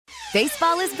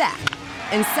Baseball is back,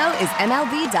 and so is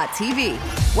MLB.tv.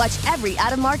 Watch every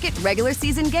out-of-market regular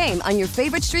season game on your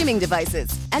favorite streaming devices,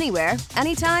 anywhere,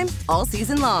 anytime, all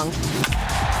season long.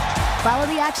 Follow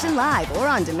the action live or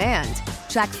on demand.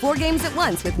 Track 4 games at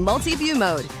once with multi-view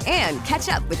mode and catch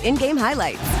up with in-game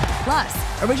highlights.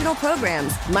 Plus, original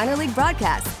programs, minor league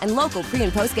broadcasts, and local pre-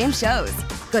 and post-game shows.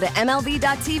 Go to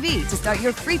MLB.tv to start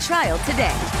your free trial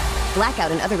today.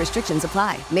 Blackout and other restrictions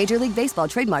apply. Major League Baseball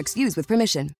trademarks used with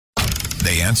permission.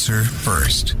 They answer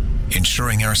first,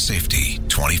 ensuring our safety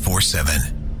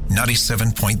 24/7.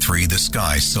 97.3 The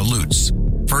Sky salutes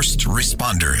first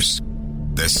responders.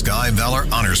 The SKY Valor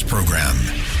Honors Program.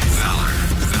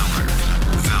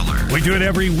 Valor. We do it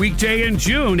every weekday in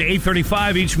June,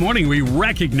 8:35 each morning. We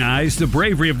recognize the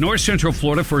bravery of North Central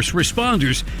Florida first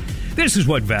responders. This is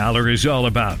what Valor is all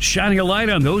about, shining a light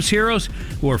on those heroes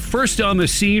who are first on the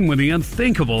scene when the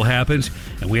unthinkable happens,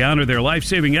 and we honor their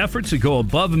life-saving efforts that go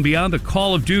above and beyond the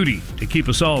call of duty to keep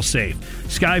us all safe.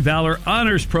 SKY Valor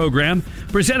Honors Program,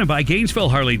 presented by Gainesville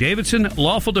Harley-Davidson,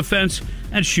 Lawful Defense,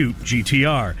 and Shoot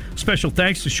GTR. Special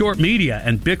thanks to Short Media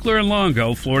and Bickler &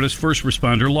 Longo, Florida's first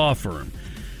responder law firm.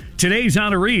 Today's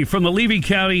honoree from the Levy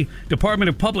County Department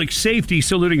of Public Safety,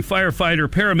 saluting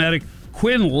firefighter-paramedic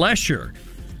Quinn Lesher.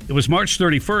 It was March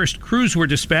 31st. Crews were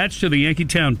dispatched to the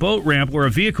Yankeetown boat ramp where a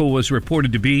vehicle was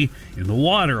reported to be in the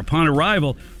water. Upon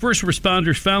arrival, first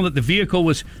responders found that the vehicle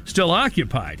was still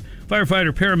occupied.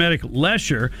 Firefighter-Paramedic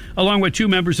Lesher, along with 2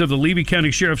 members of the Levy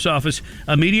County Sheriff's Office,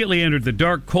 immediately entered the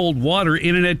dark, cold water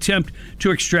in an attempt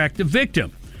to extract the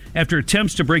victim. After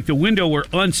attempts to break the window were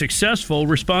unsuccessful,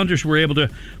 responders were able to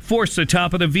force the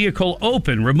top of the vehicle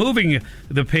open, removing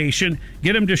the patient,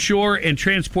 get him to shore, and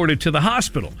transported to the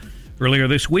hospital. Earlier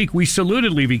this week, we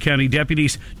saluted Levy County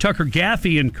deputies Tucker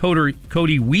Gaffey and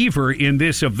Cody Weaver in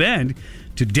this event.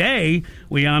 Today,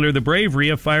 we honor the bravery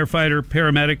of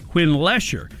firefighter-paramedic Quinn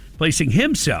Lesher, placing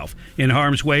himself in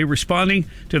harm's way responding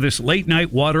to this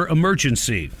late-night water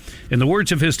emergency. In the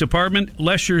words of his department,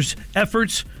 Lesher's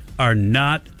efforts are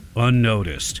not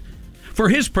unnoticed. For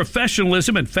his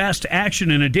professionalism and fast action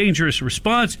in a dangerous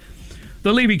response,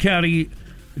 the Levy County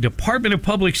Department of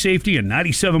Public Safety and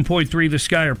 97.3 The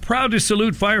Sky are proud to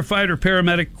salute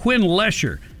firefighter-paramedic Quinn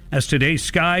Lesher as today's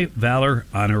SKY Valor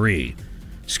honoree.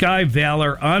 SKY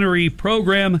Valor honoree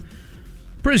program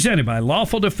presented by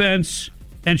Lawful Defense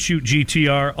and Shoot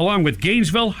GTR, along with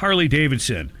Gainesville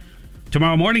Harley-Davidson.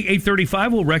 Tomorrow morning,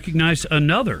 8:35, we'll recognize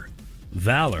another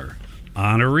Valor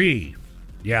honoree.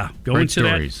 Yeah, go into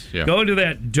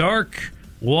that dark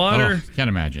water. Can't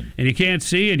imagine. And you can't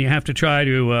see, and you have to try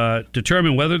to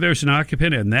determine whether there's an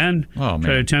occupant, and then try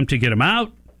to attempt to get him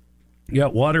out. You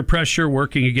got water pressure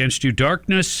working against you,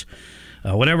 darkness,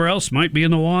 whatever else might be in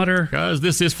the water. Because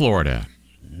this is Florida.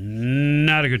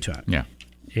 Not a good time. Yeah.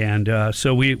 And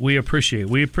so we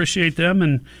appreciate them,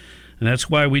 and that's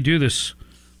why we do this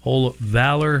whole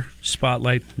Valor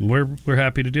Spotlight. We're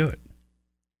happy to do it.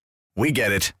 We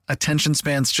get it. Attention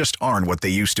spans just aren't what they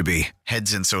used to be.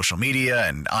 Heads in social media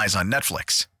and eyes on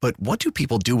Netflix. But what do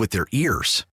people do with their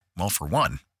ears? Well, for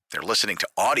one, they're listening to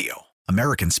audio.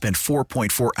 Americans spend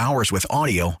 4.4 hours with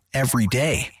audio every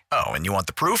day. Oh, and you want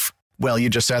the proof? Well, you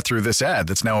just sat through this ad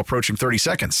that's now approaching 30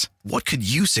 seconds. What could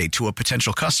you say to a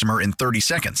potential customer in 30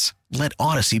 seconds? Let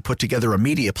Odyssey put together a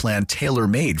media plan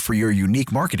tailor-made for your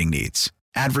unique marketing needs.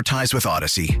 Advertise with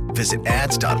Odyssey. Visit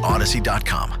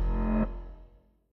ads.odyssey.com.